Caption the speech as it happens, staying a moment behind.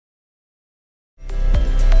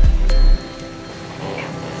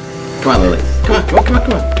Come on, Lily. Come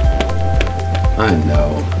on. I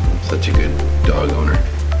know. I'm such a good dog owner.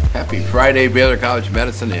 Happy Friday, Baylor College of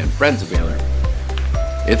Medicine and friends of Baylor.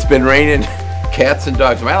 It's been raining cats and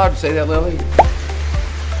dogs. Am I allowed to say that, Lily?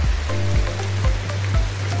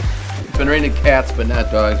 It's been raining cats, but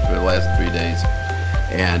not dogs for the last 3 days.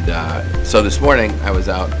 And so this morning, I was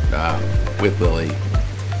out with Lily.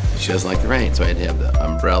 She doesn't like the rain, so I had to have the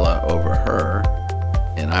umbrella over her.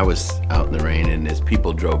 And I was out in the rain, and as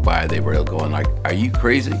people drove by, they were going like, "Are you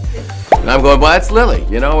crazy?" And I'm going, "Well, that's Lily.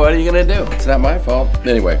 You know, what are you going to do? It's not my fault."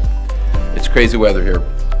 Anyway, it's crazy weather here.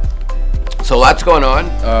 So lots going on.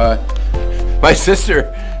 My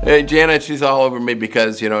sister, Janet, she's all over me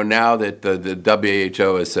because, you know, now that the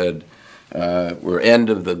WHO has said we're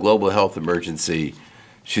end of the global health emergency,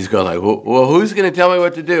 she's going like, "Well, who's going to tell me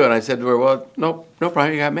what to do?" And I said to her, "Well, no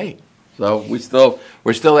problem, you got me." So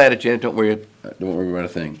we're still at it, Janet. Don't worry about a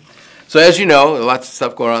thing. So as you know, lots of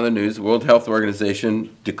stuff going on in the news. The World Health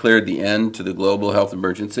Organization declared the end to the global health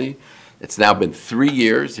emergency. It's now been 3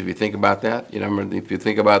 years, if you think about that. You know, if you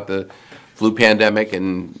think about the flu pandemic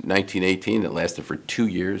in 1918, it lasted for 2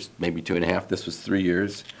 years, maybe 2.5. This was 3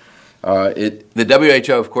 years. The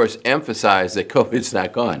WHO, of course, emphasized that COVID's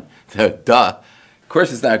not gone. Duh. Of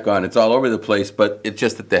course it's not gone. It's all over the place, but it's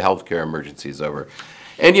just that the healthcare emergency is over.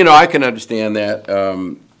 And, you know, I can understand that.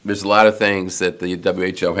 There's a lot of things that the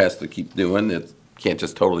WHO has to keep doing. It can't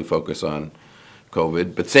just totally focus on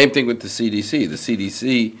COVID. But same thing with the CDC. The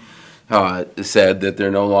CDC said that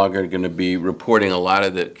they're no longer going to be reporting a lot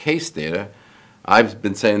of the case data. I've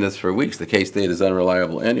been saying this for weeks. The case data is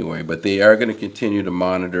unreliable anyway. But they are going to continue to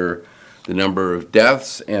monitor the number of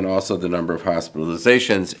deaths and also the number of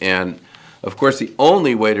hospitalizations. And, of course, the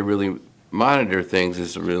only way to really monitor things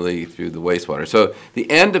is really through the wastewater. So the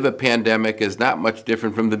end of a pandemic is not much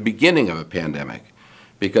different from the beginning of a pandemic,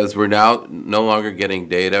 because we're now no longer getting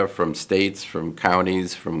data from states, from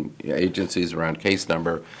counties, from agencies around case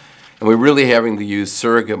number, and we're really having to use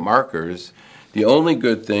surrogate markers. The only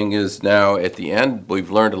good thing is now at the end,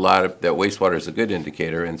 we've learned a lot that wastewater is a good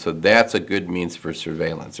indicator, and so that's a good means for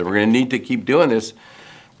surveillance. And we're going to need to keep doing this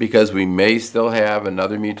because we may still have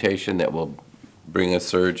another mutation that will bring a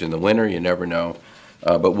surge in the winter. You never know,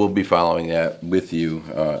 but we'll be following that with you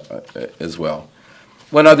as well.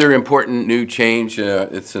 One other important new change,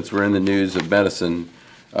 since we're in the news of medicine,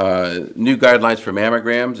 new guidelines for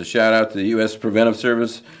mammograms. A shout out to the U.S. Preventive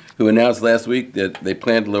Service, who announced last week that they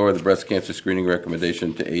plan to lower the breast cancer screening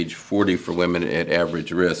recommendation to age 40 for women at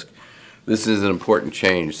average risk. This is an important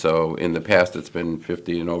change. So in the past it's been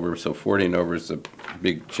 50 and over, so 40 and over is a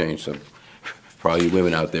big change. So for all you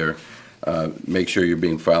women out there, make sure you're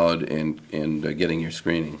being followed and getting your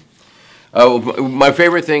screening. My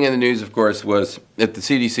favorite thing in the news, of course, was that the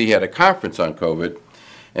CDC had a conference on COVID,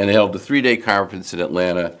 and they held a 3-day conference in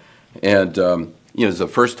Atlanta. And you know, it's the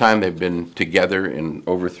first time they've been together in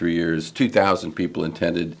over 3 years. 2,000 people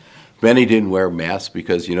attended. Many didn't wear masks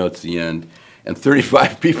because, you know, it's the end. And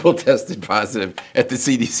 35 people tested positive at the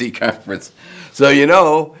CDC conference. So, you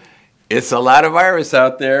know, it's a lot of virus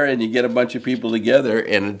out there, and you get a bunch of people together,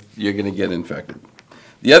 and you're going to get infected.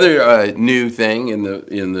 The other new thing in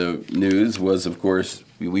the news was, of course,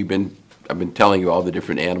 I've been telling you all the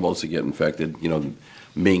different animals that get infected. You know,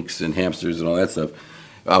 minks and hamsters and all that stuff.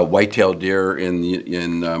 White-tailed deer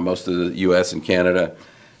in most of the U.S. and Canada.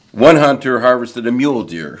 One hunter harvested a mule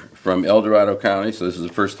deer from El Dorado County, so this is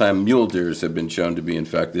the first time mule deers have been shown to be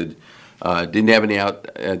infected. Didn't have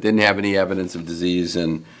any evidence of disease,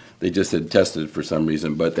 and they just had tested for some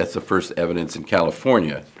reason, but that's the first evidence in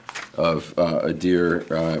California of a deer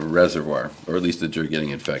reservoir, or at least a deer getting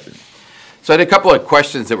infected. So I had a couple of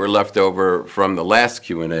questions that were left over from the last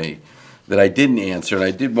Q&A that I didn't answer, and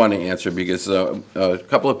I did want to answer because a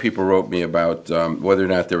couple of people wrote me about whether or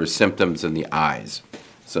not there were symptoms in the eyes.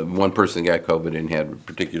 So one person got COVID and had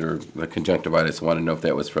particular conjunctivitis. I want to know if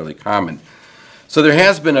that was fairly common. So there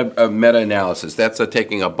has been a meta-analysis. That's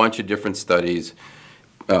taking a bunch of different studies,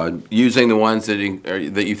 using the ones that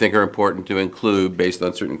you think are important to include based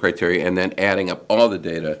on certain criteria, and then adding up all the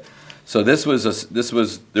data. So there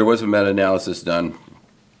was a meta-analysis done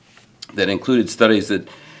that included studies that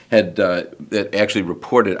that actually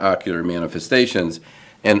reported ocular manifestations,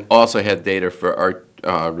 and also had data for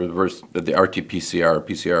the RT-PCR,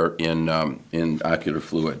 PCR in ocular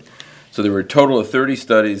fluid. So there were a total of 30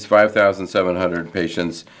 studies, 5,700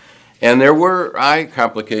 patients. And there were eye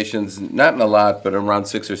complications, not in a lot, but around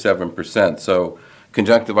 6 or 7%. So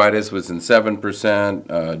conjunctivitis was in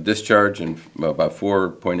 7%, discharge in about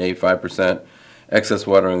 4.85%, excess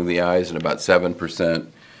watering of the eyes in about 7%,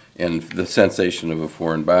 and the sensation of a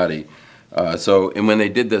foreign body. And when they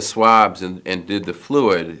did the swabs and did the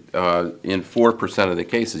fluid, in 4% of the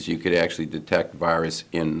cases, you could actually detect virus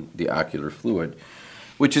in the ocular fluid,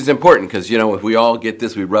 which is important because, you know, if we all get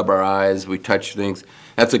this, we rub our eyes, we touch things.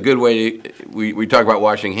 That's a good way to, we talk about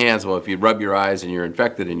washing hands. Well, if you rub your eyes and you're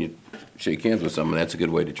infected and you shake hands with someone, that's a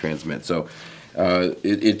good way to transmit. So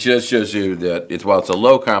it just shows you that while it's a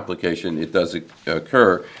low complication, it does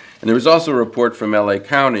occur. And there was also a report from LA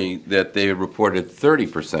County that they reported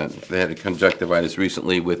 30%. They had a conjunctivitis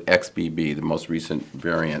recently with XBB, the most recent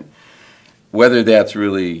variant. Whether that's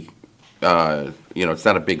really, you know, it's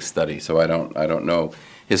not a big study, so I don't know.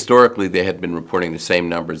 Historically, they had been reporting the same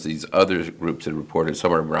numbers these other groups had reported,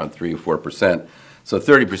 somewhere around 3 or 4%. So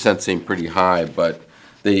 30% seemed pretty high, but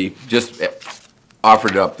they just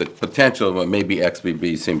offered up the potential of maybe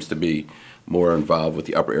XBB seems to be more involved with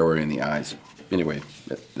the upper airway and the eyes. Anyway,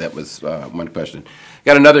 that was one question.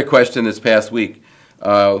 Got another question this past week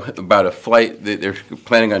about a flight. They're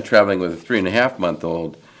planning on traveling with a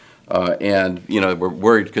 3.5-month-old. And, you know, we're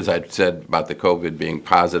worried because I said about the COVID being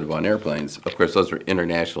positive on airplanes. Of course, those were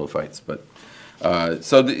international flights. But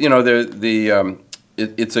you know,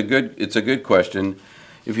 it's a good question.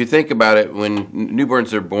 If you think about it, when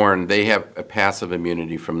newborns are born, they have a passive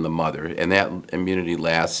immunity from the mother, and that immunity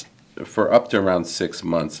lasts for up to around 6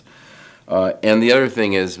 months. And the other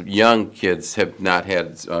thing is, young kids have not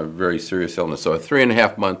had very serious illness. So a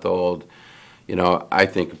 3.5-month-old, you know, I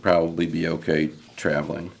think would probably be okay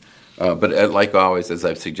traveling. But like always, as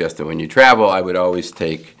I've suggested, when you travel, I would always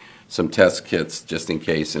take some test kits just in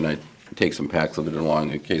case, and I take some packs of it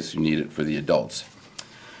along in case you need it for the adults.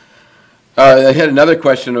 I had another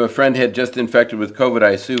question. A friend had just infected with COVID,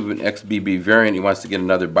 I assume an XBB variant. He wants to get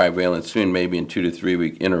another bivalent soon, maybe in 2 to 3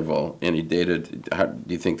 week interval. Any data? How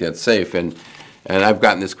do you think that's safe? And I've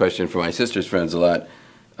gotten this question from my sister's friends a lot.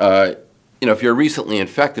 You know, if you're recently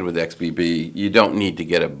infected with XBB, you don't need to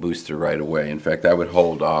get a booster right away. In fact, I would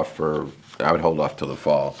hold off till the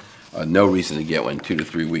fall. No reason to get one 2 to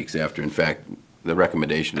 3 weeks after. In fact, the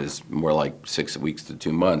recommendation is more like 6 weeks to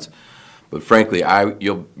 2 months. But frankly,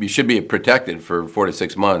 you should be protected for 4 to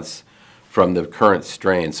 6 months from the current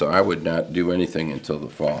strain. So I would not do anything until the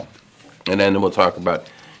fall. And then we'll talk about,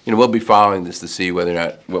 you know, we'll be following this to see whether or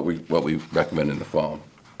not what we recommend in the fall.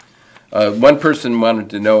 One person wanted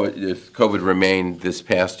to know if COVID remained this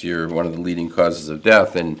past year one of the leading causes of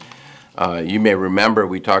death. And you may remember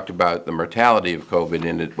we talked about the mortality of COVID,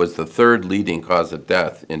 and it was the 3rd leading cause of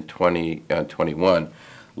death in 2021.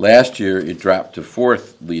 Last year, it dropped to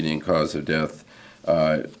 4th leading cause of death,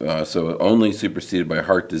 so only superseded by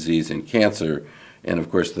heart disease and cancer. And of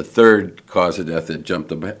course, the 3rd cause of death that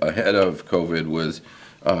jumped ahead of COVID was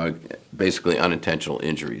basically unintentional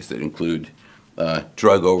injuries that include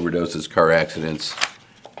drug overdoses, car accidents,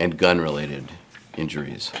 and gun-related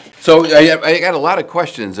injuries. So I got a lot of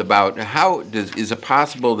questions about is it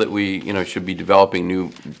possible that we, you know, should be developing new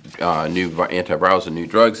antivirals and new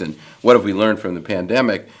drugs, and what have we learned from the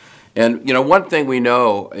pandemic? And you know, one thing we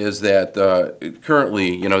know is that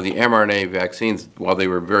currently, you know, the mRNA vaccines, while they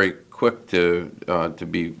were very quick to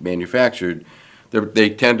be manufactured, they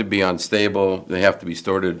tend to be unstable. They have to be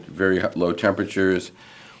stored at very low temperatures.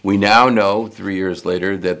 We now know, 3 years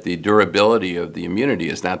later, that the durability of the immunity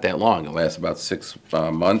is not that long. It lasts about 6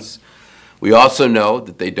 months. We also know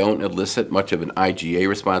that they don't elicit much of an IgA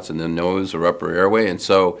response in the nose or upper airway, and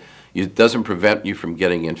so it doesn't prevent you from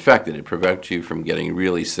getting infected. It prevents you from getting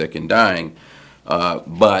really sick and dying,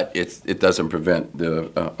 but it doesn't prevent the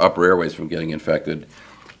upper airways from getting infected.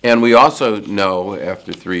 And we also know,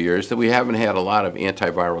 after 3 years, that we haven't had a lot of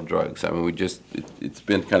antiviral drugs. I mean, it's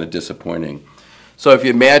been kind of disappointing. So if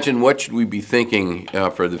you imagine what should we be thinking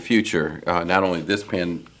for the future, not only this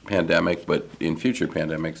pandemic, but in future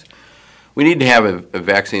pandemics, we need to have a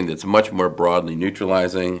vaccine that's much more broadly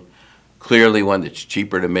neutralizing, clearly one that's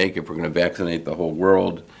cheaper to make if we're going to vaccinate the whole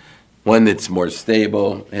world, one that's more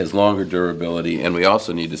stable, has longer durability, and we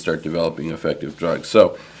also need to start developing effective drugs.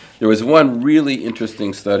 So there was one really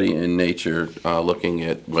interesting study in Nature looking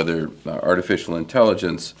at whether artificial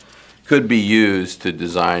intelligence could be used to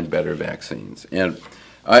design better vaccines. And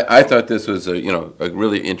I thought this was a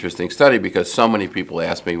really interesting study because so many people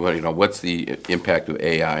ask me, well, you know, what's the impact of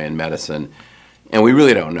AI in medicine? And we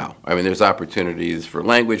really don't know. I mean, there's opportunities for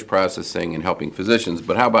language processing and helping physicians,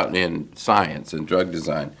 but how about in science and drug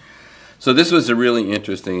design? So this was a really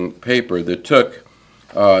interesting paper that took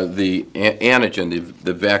the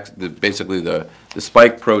antigen, basically the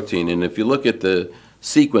spike protein, and if you look at the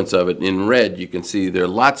sequence of it in red, you can see there are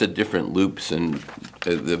lots of different loops, and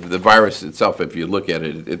the virus itself, if you look at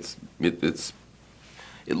it, it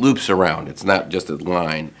loops around. It's not just a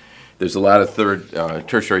line. there's a lot of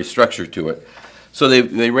tertiary structure to it. So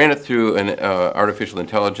they ran it through an artificial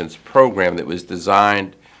intelligence program that was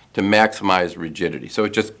designed to maximize rigidity. So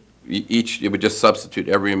it would just substitute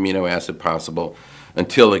every amino acid possible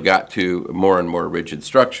until it got to more and more rigid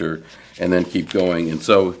structure, and then keep going. And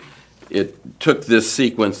so it took this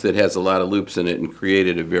sequence that has a lot of loops in it and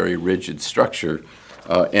created a very rigid structure.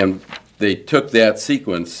 And they took that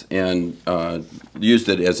sequence and used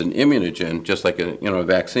it as an immunogen, just like a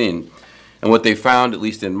vaccine. And what they found, at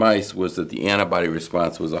least in mice, was that the antibody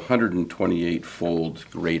response was 128-fold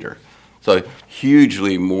greater. So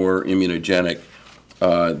hugely more immunogenic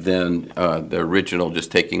than the original,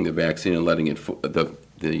 just taking the vaccine and letting it,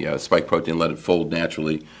 the spike protein, let it fold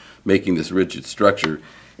naturally, making this rigid structure.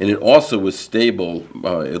 And it also was stable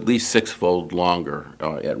at least 6-fold longer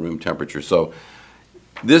at room temperature. So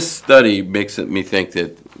this study makes me think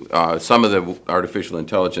that some of the artificial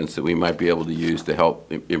intelligence that we might be able to use to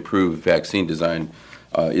help improve vaccine design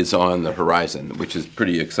is on the horizon, which is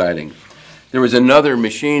pretty exciting. There was another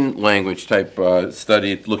machine language type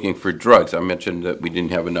study looking for drugs. I mentioned that we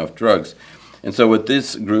didn't have enough drugs. And so what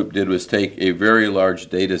this group did was take a very large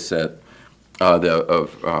data set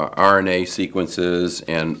of RNA sequences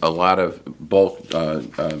and a lot of bulk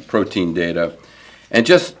protein data, and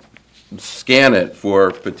just scan it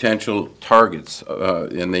for potential targets.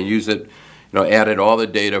 And they use it, added all the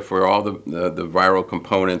data for all the viral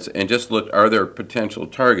components, and just looked, are there potential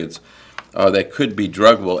targets that could be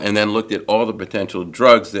druggable, and then looked at all the potential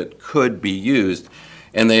drugs that could be used.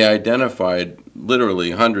 And they identified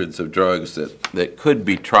literally hundreds of drugs that could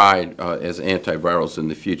be tried as antivirals in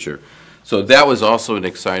the future. So that was also an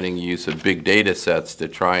exciting use of big data sets to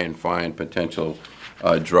try and find potential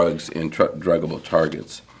drugs and druggable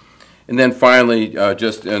targets. And then finally,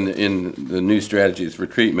 just in the new strategies for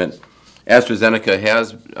treatment, AstraZeneca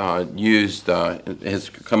has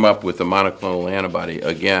come up with a monoclonal antibody,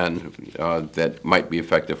 again, that might be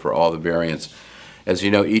effective for all the variants. As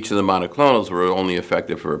you know, each of the monoclonals were only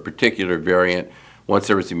effective for a particular variant. Once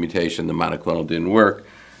there was a mutation, the monoclonal didn't work.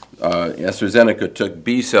 AstraZeneca took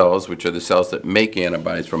B cells, which are the cells that make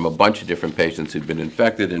antibodies, from a bunch of different patients who'd been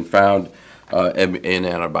infected, and found an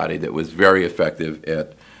antibody that was very effective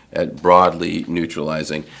at broadly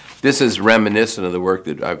neutralizing. This is reminiscent of the work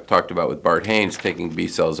that I've talked about with Bart Haynes, taking B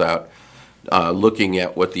cells out, looking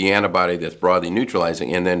at what the antibody that's broadly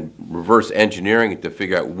neutralizing, and then reverse engineering it to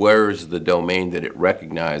figure out where's the domain that it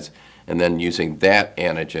recognized, and then using that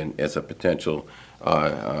antigen as a potential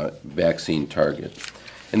vaccine target.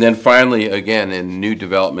 And then finally, again, in new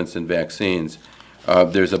developments in vaccines,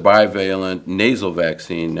 there's a bivalent nasal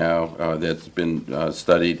vaccine now that's been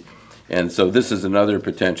studied. And so this is another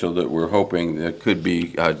potential that we're hoping that could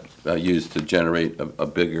be used to generate a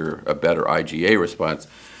better IgA response,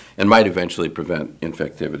 and might eventually prevent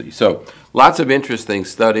infectivity. So lots of interesting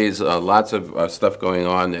studies, lots of stuff going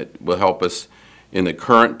on that will help us in the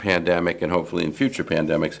current pandemic and hopefully in future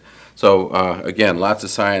pandemics. So again, lots of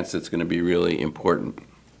science that's going to be really important.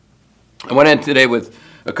 I went in today with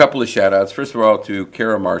a couple of shout-outs. First of all, to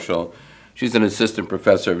Kara Marshall. She's an assistant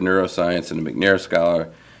professor of neuroscience and a McNair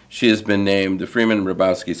Scholar. She has been named the Freeman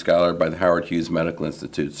Hrabowski Scholar by the Howard Hughes Medical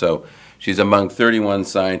Institute. So she's among 31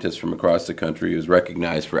 scientists from across the country who's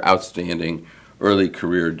recognized for outstanding early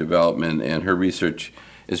career development, and her research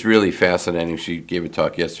is really fascinating. She gave a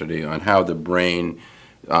talk yesterday on how the brain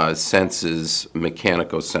senses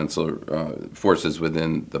mechanical sensor forces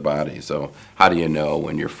within the body. So how do you know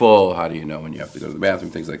when you're full? How do you know when you have to go to the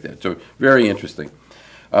bathroom? Things like that. So very interesting.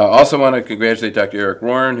 Also want to congratulate Dr. Eric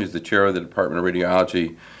Warren, who's the chair of the Department of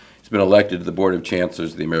Radiology. He's been elected to the Board of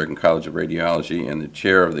Chancellors of the American College of Radiology and the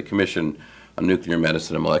chair of the Commission on Nuclear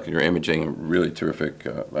Medicine and Molecular Imaging. Really terrific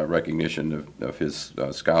recognition of his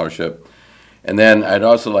scholarship. And then I'd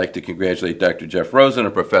also like to congratulate Dr. Jeff Rosen,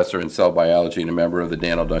 a professor in cell biology and a member of the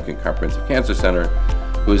Daniel Duncan Comprehensive Cancer Center,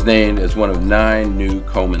 who was named as one of 9 new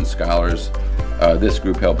Komen Scholars. This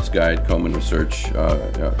group helps guide Komen research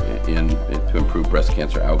to improve breast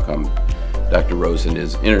cancer outcome. Dr. Rosen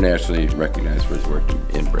is internationally recognized for his work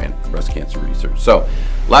in breast cancer research. So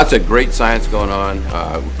lots of great science going on,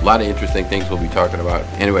 a lot of interesting things we'll be talking about.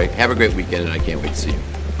 Anyway, have a great weekend, and I can't wait to see you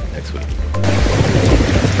next week.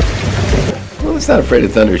 Well, it's not afraid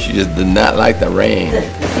of thunder. She just did not like the rain.